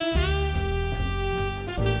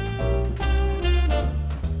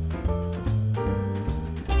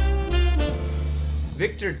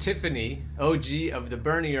Victor Tiffany, OG of the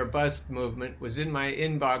Bernie or Bust movement, was in my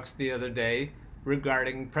inbox the other day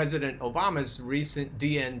regarding President Obama's recent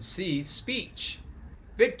DNC speech.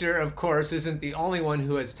 Victor, of course, isn't the only one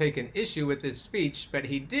who has taken issue with this speech, but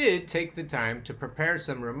he did take the time to prepare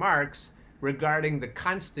some remarks regarding the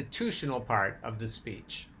constitutional part of the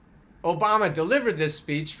speech. Obama delivered this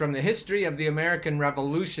speech from the History of the American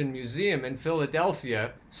Revolution Museum in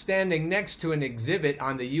Philadelphia, standing next to an exhibit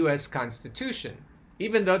on the U.S. Constitution.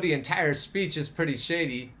 Even though the entire speech is pretty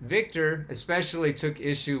shady, Victor especially took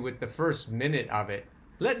issue with the first minute of it.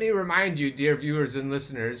 Let me remind you, dear viewers and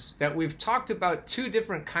listeners, that we've talked about two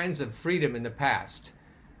different kinds of freedom in the past.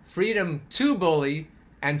 Freedom to bully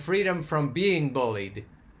and freedom from being bullied.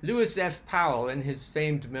 Lewis F. Powell, in his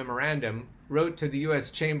famed memorandum, wrote to the U.S.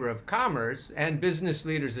 Chamber of Commerce and business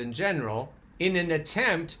leaders in general in an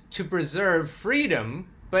attempt to preserve freedom,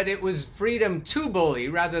 but it was freedom to bully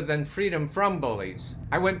rather than freedom from bullies.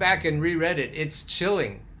 I went back and reread it. It's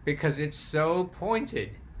chilling because it's so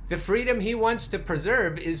pointed. The freedom he wants to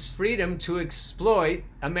preserve is freedom to exploit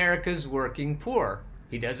America's working poor.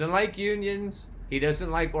 He doesn't like unions. He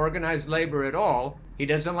doesn't like organized labor at all. He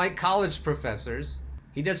doesn't like college professors.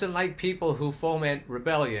 He doesn't like people who foment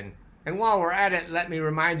rebellion. And while we're at it, let me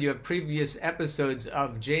remind you of previous episodes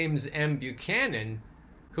of James M. Buchanan,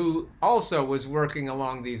 who also was working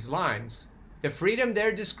along these lines. The freedom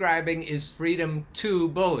they're describing is freedom to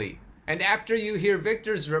bully. And after you hear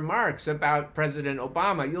Victor's remarks about President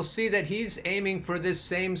Obama, you'll see that he's aiming for this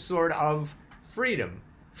same sort of freedom.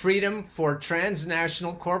 Freedom for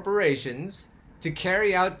transnational corporations to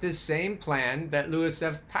carry out this same plan that Lewis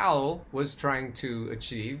F. Powell was trying to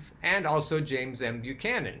achieve, and also James M.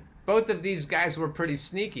 Buchanan. Both of these guys were pretty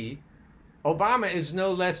sneaky. Obama is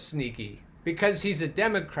no less sneaky. Because he's a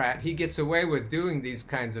Democrat, he gets away with doing these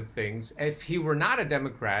kinds of things. If he were not a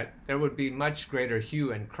Democrat, there would be much greater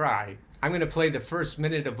hue and cry. I'm going to play the first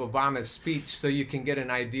minute of Obama's speech so you can get an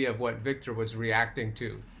idea of what Victor was reacting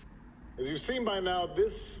to. As you've seen by now,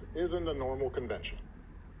 this isn't a normal convention.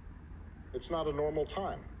 It's not a normal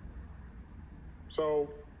time. So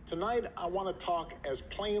tonight, I want to talk as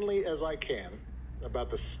plainly as I can about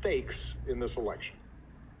the stakes in this election.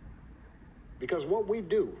 Because what we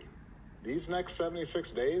do these next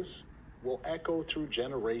 76 days will echo through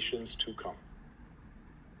generations to come.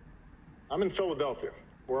 I'm in Philadelphia,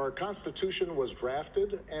 where our Constitution was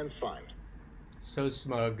drafted and signed. So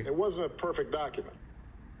smug. It wasn't a perfect document.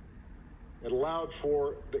 It allowed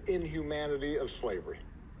for the inhumanity of slavery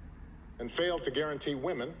and failed to guarantee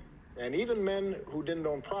women, and even men who didn't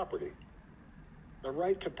own property, the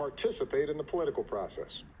right to participate in the political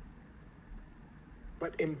process.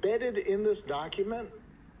 But embedded in this document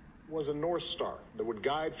was a North Star that would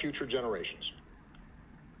guide future generations.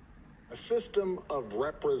 A system of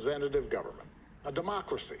representative government, a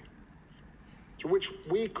democracy, through which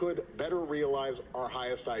we could better realize our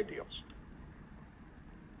highest ideals.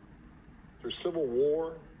 Through civil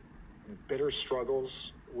war and bitter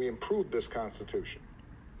struggles, we improved this Constitution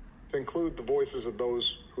to include the voices of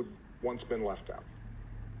those who'd once been left out.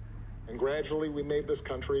 And gradually, we made this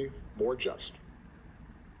country more just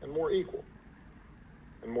and more equal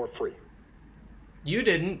and more free. You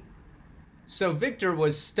didn't. So Victor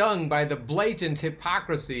was stung by the blatant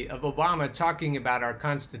hypocrisy of Obama talking about our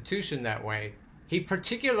Constitution that way. He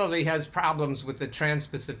particularly has problems with the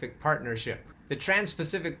Trans-Pacific Partnership. The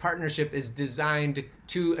Trans-Pacific Partnership is designed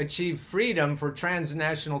to achieve freedom for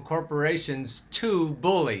transnational corporations to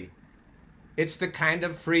bully. It's the kind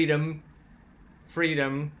of freedom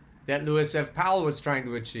that Lewis F. Powell was trying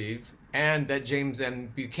to achieve and that James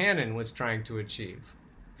M. Buchanan was trying to achieve.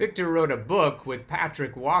 Victor wrote a book with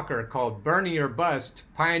Patrick Walker called Bernie or Bust,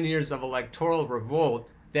 Pioneers of Electoral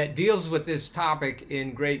Revolt, that deals with this topic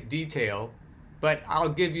in great detail, but I'll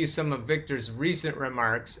give you some of Victor's recent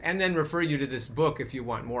remarks and then refer you to this book if you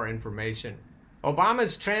want more information.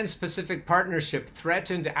 Obama's Trans-Pacific Partnership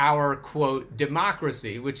threatened our, quote,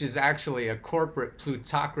 democracy, which is actually a corporate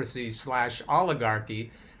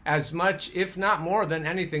plutocracy/oligarchy, as much, if not more, than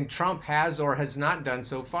anything Trump has or has not done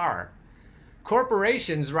so far.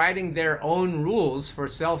 Corporations writing their own rules for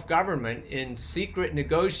self-government in secret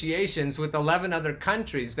negotiations with 11 other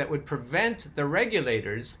countries that would prevent the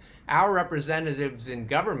regulators, our representatives in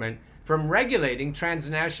government, from regulating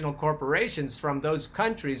transnational corporations from those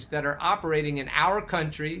countries that are operating in our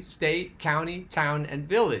country, state, county, town, and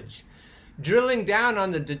village. Drilling down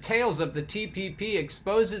on the details of the TPP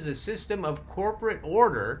exposes a system of corporate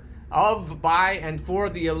order of, by, and for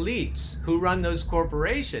the elites who run those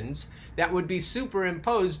corporations that would be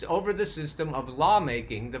superimposed over the system of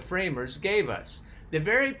lawmaking the framers gave us. The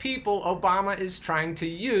very people Obama is trying to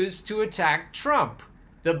use to attack Trump.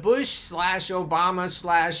 The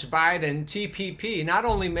Bush/Obama/Biden TPP not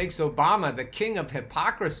only makes Obama the king of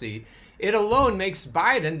hypocrisy, it alone makes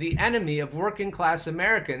Biden the enemy of working class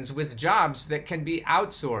Americans with jobs that can be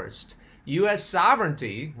outsourced. U.S.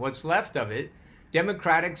 sovereignty, what's left of it,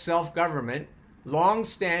 democratic self-government,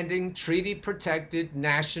 long-standing treaty-protected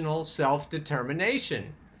national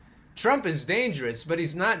self-determination. Trump is dangerous, but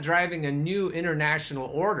he's not driving a new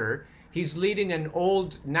international order. He's leading an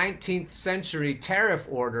old 19th century tariff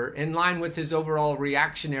order in line with his overall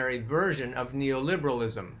reactionary version of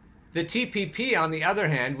neoliberalism. The TPP, on the other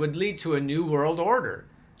hand, would lead to a new world order.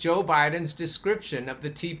 Joe Biden's description of the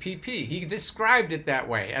TPP, he described it that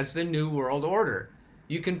way, as the new world order.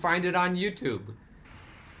 You can find it on YouTube.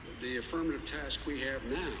 The affirmative task we have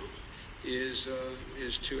now is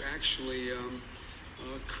to actually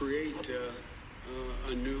create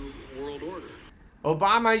a new world order.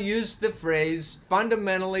 Obama used the phrase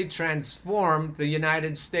fundamentally transform the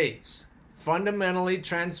United States. Fundamentally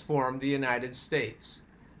transform the United States.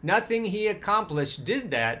 Nothing he accomplished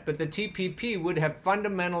did that, but the TPP would have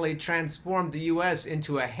fundamentally transformed the U.S.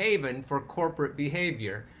 into a haven for corporate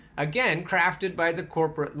behavior. Again, crafted by the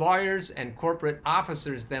corporate lawyers and corporate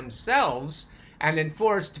officers themselves and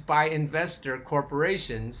enforced by investor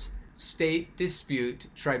corporations, state dispute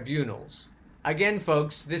tribunals. Again,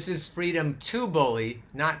 folks, this is freedom to bully,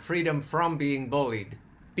 not freedom from being bullied.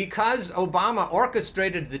 Because Obama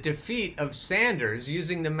orchestrated the defeat of Sanders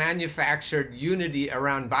using the manufactured unity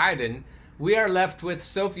around Biden, we are left with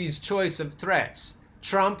Sophie's choice of threats,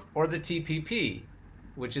 Trump or the TPP,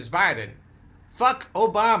 which is Biden. Fuck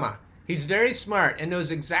Obama. He's very smart and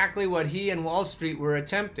knows exactly what he and Wall Street were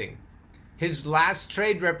attempting. His last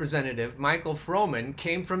trade representative, Michael Froman,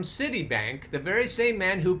 came from Citibank, the very same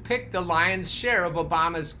man who picked the lion's share of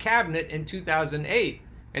Obama's cabinet in 2008.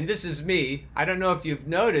 And this is me. I don't know if you've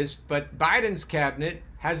noticed, but Biden's cabinet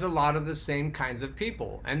has a lot of the same kinds of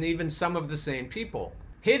people, and even some of the same people.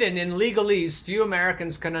 Hidden in legalese few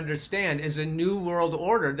Americans can understand is a new world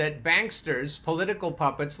order that banksters, political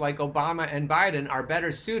puppets like Obama and Biden are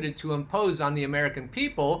better suited to impose on the American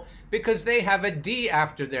people because they have a D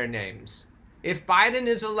after their names. If Biden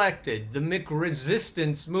is elected, the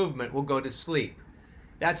McResistance movement will go to sleep.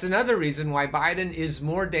 That's another reason why Biden is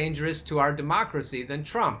more dangerous to our democracy than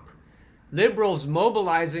Trump. Liberals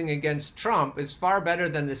mobilizing against Trump is far better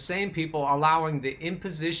than the same people allowing the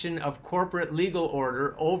imposition of corporate legal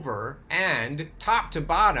order over and, top to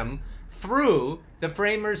bottom, through the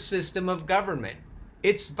framers' system of government.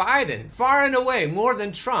 It's Biden, far and away more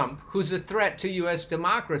than Trump, who's a threat to U.S.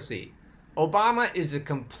 democracy. Obama is a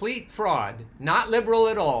complete fraud, not liberal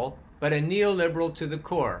at all, but a neoliberal to the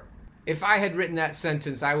core. If I had written that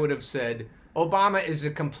sentence, I would have said, Obama is a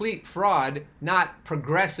complete fraud, not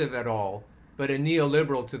progressive at all, but a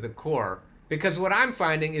neoliberal to the core. Because what I'm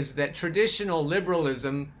finding is that traditional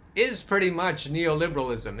liberalism is pretty much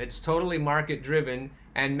neoliberalism. It's totally market-driven,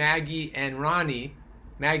 and Maggie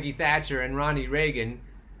Thatcher and Ronnie Reagan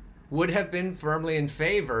would have been firmly in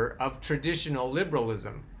favor of traditional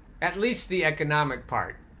liberalism. At least the economic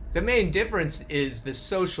part. The main difference is the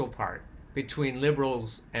social part between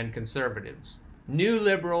liberals and conservatives. New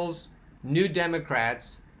liberals, new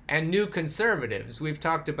Democrats, and new conservatives, we've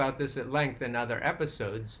talked about this at length in other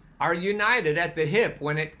episodes, are united at the hip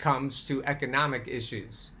when it comes to economic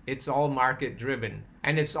issues. It's all market-driven,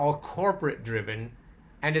 and it's all corporate-driven,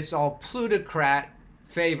 and it's all plutocrat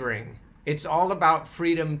favoring. It's all about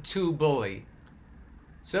freedom to bully.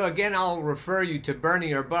 So again, I'll refer you to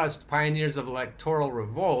Bernie or Bust, Pioneers of Electoral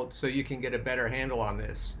Revolt, so you can get a better handle on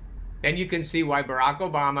this. Then you can see why Barack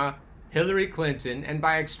Obama, Hillary Clinton, and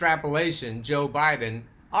by extrapolation, Joe Biden,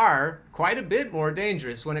 are quite a bit more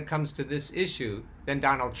dangerous when it comes to this issue than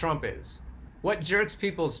Donald Trump is. What jerks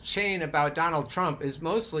people's chain about Donald Trump is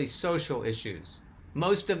mostly social issues.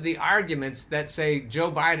 Most of the arguments that say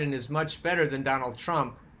Joe Biden is much better than Donald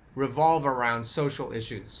Trump revolve around social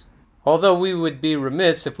issues. Although we would be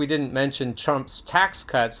remiss if we didn't mention Trump's tax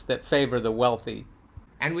cuts that favor the wealthy.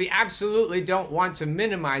 And we absolutely don't want to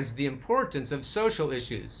minimize the importance of social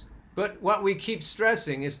issues. But what we keep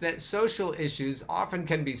stressing is that social issues often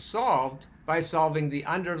can be solved by solving the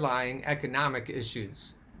underlying economic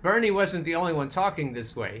issues. Bernie wasn't the only one talking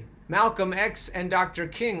this way. Malcolm X and Dr.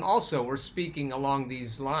 King also were speaking along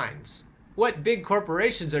these lines. What big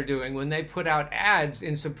corporations are doing when they put out ads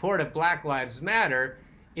in support of Black Lives Matter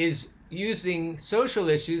is using social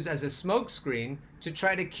issues as a smokescreen to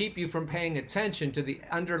try to keep you from paying attention to the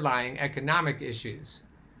underlying economic issues.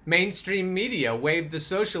 Mainstream media wave the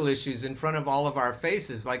social issues in front of all of our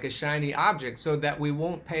faces like a shiny object so that we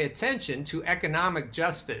won't pay attention to economic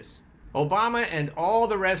justice. Obama and all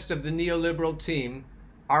the rest of the neoliberal team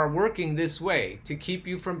are working this way to keep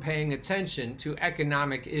you from paying attention to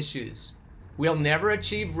economic issues. We'll never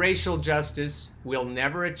achieve racial justice, we'll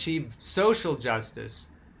never achieve social justice,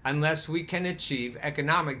 unless we can achieve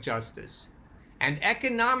economic justice. And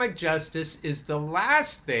economic justice is the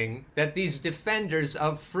last thing that these defenders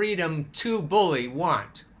of freedom to bully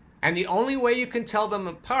want. And the only way you can tell them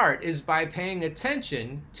apart is by paying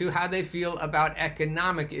attention to how they feel about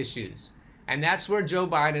economic issues. And that's where Joe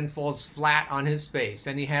Biden falls flat on his face,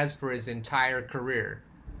 and he has for his entire career.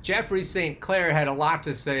 Jeffrey St. Clair had a lot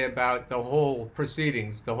to say about the whole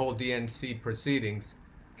proceedings, the whole DNC proceedings.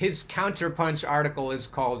 His counterpunch article is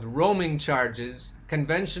called Roaming Charges,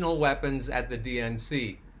 Conventional Weapons at the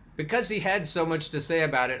DNC. Because he had so much to say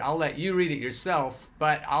about it, I'll let you read it yourself,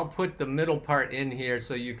 but I'll put the middle part in here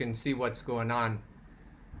so you can see what's going on.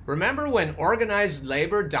 Remember when organized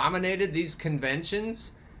labor dominated these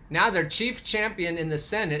conventions? Now their chief champion in the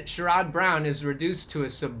Senate, Sherrod Brown, is reduced to a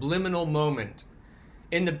subliminal moment.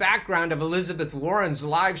 In the background of Elizabeth Warren's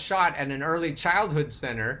live shot at an early childhood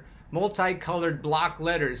center, multicolored block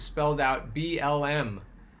letters spelled out BLM.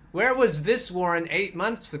 Where was this Warren 8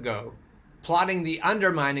 months ago? Plotting the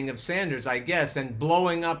undermining of Sanders, I guess, and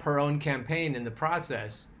blowing up her own campaign in the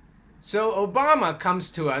process. So Obama comes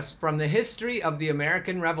to us from the History of the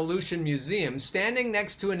American Revolution Museum, standing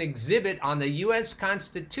next to an exhibit on the U.S.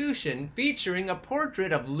 Constitution featuring a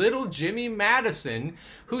portrait of little Jimmy Madison,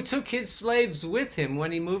 who took his slaves with him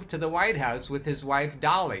when he moved to the White House with his wife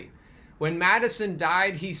Dolly. When Madison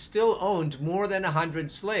died, he still owned more than 100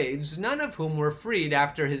 slaves, none of whom were freed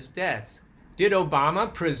after his death. Did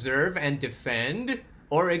Obama preserve and defend,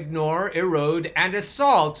 or ignore, erode, and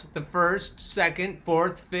assault the First, Second,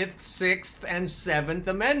 Fourth, Fifth, Sixth, and Seventh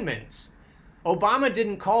Amendments? Obama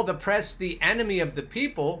didn't call the press the enemy of the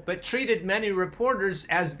people, but treated many reporters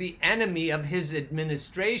as the enemy of his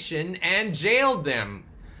administration and jailed them.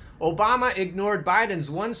 Obama ignored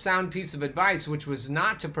Biden's one sound piece of advice, which was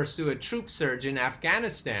not to pursue a troop surge in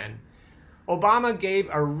Afghanistan. Obama gave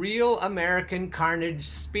a real American carnage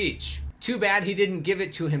speech. Too bad he didn't give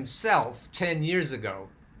it to himself 10 years ago.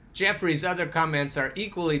 Jeffrey's other comments are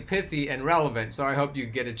equally pithy and relevant, so I hope you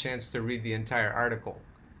get a chance to read the entire article.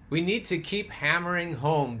 We need to keep hammering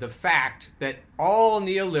home the fact that all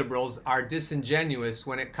neoliberals are disingenuous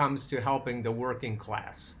when it comes to helping the working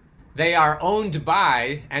class. They are owned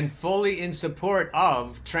by and fully in support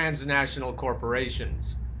of transnational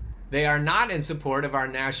corporations. They are not in support of our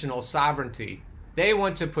national sovereignty. They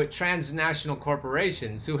want to put transnational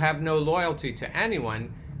corporations who have no loyalty to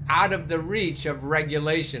anyone out of the reach of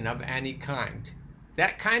regulation of any kind.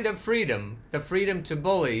 That kind of freedom, the freedom to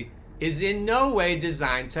bully, is in no way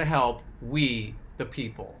designed to help we, the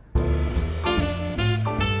people.